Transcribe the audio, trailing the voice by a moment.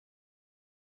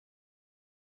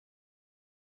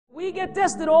We get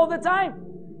tested all the time.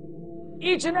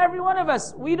 Each and every one of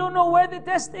us. We don't know where the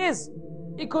test is.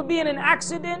 It could be in an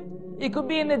accident. It could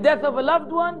be in the death of a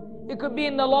loved one. It could be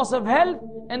in the loss of health,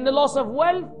 and the loss of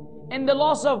wealth, and the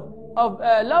loss of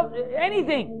love,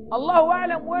 anything. Allahu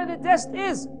A'lam where the test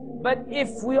is. But if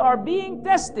we are being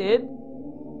tested,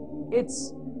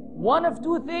 it's one of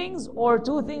two things or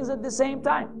two things at the same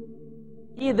time.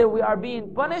 Either we are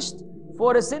being punished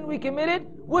for a sin we committed,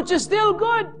 which is still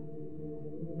good.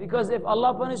 Because if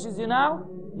Allah punishes you now,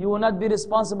 you will not be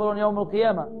responsible on Yawm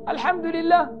al-Qiyamah.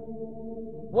 Alhamdulillah.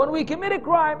 When we commit a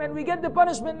crime and we get the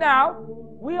punishment now,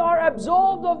 we are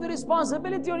absolved of the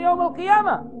responsibility on Yawm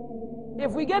al-Qiyamah.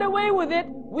 If we get away with it,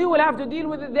 we will have to deal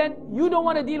with it then. You don't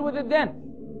want to deal with it then.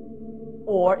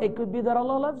 Or it could be that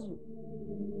Allah loves you.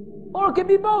 Or it could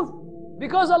be both.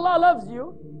 Because Allah loves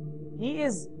you, He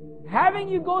is having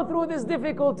you go through this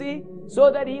difficulty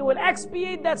so that He will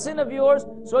expiate that sin of yours,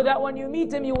 so that when you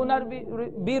meet Him, you will not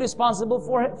be responsible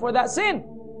for that sin.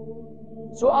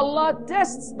 So Allah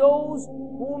tests those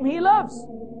whom He loves.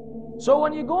 So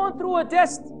when you're going through a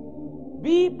test,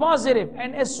 be positive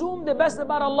and assume the best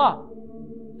about Allah.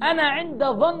 أَنَا عِنْدَ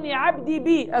ظَنِّ عَبْدِي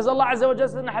بِي, as Allah Azza wa Jalla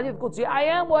says in the Hadith Qudsi, I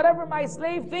am whatever my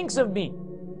slave thinks of me.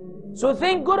 So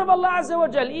think good of Allah Azza wa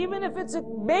Jalla, even if it's a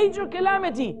major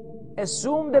calamity.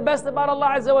 Assume the best about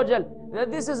Allah Azza wa Jalla,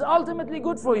 that this is ultimately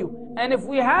good for you. And if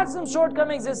we had some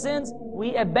shortcomings and sins,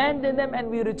 we abandon them and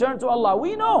we return to Allah.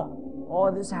 We know, oh,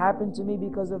 this happened to me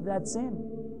because of that sin.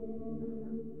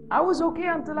 I was okay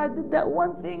until I did that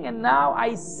one thing, and now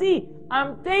I see,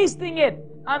 I'm tasting it,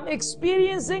 I'm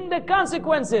experiencing the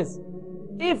consequences.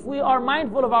 If we are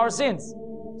mindful of our sins.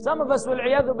 Some of us,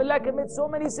 wal-'iyadhu billah, commit so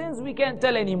many sins we can't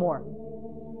tell anymore.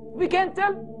 We can't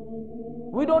tell.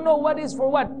 We don't know what is for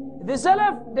what. The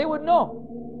Salaf, they would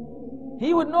know.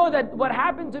 He would know that what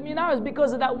happened to me now is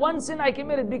because of that one sin I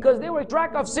committed, because they were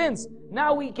track of sins.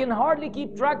 Now we can hardly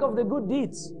keep track of the good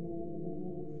deeds.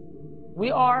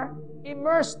 We are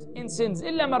immersed in sins.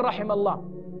 إِلَّا مَنْ رَحِمَ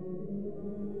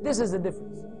اللَّهِ. This is the difference.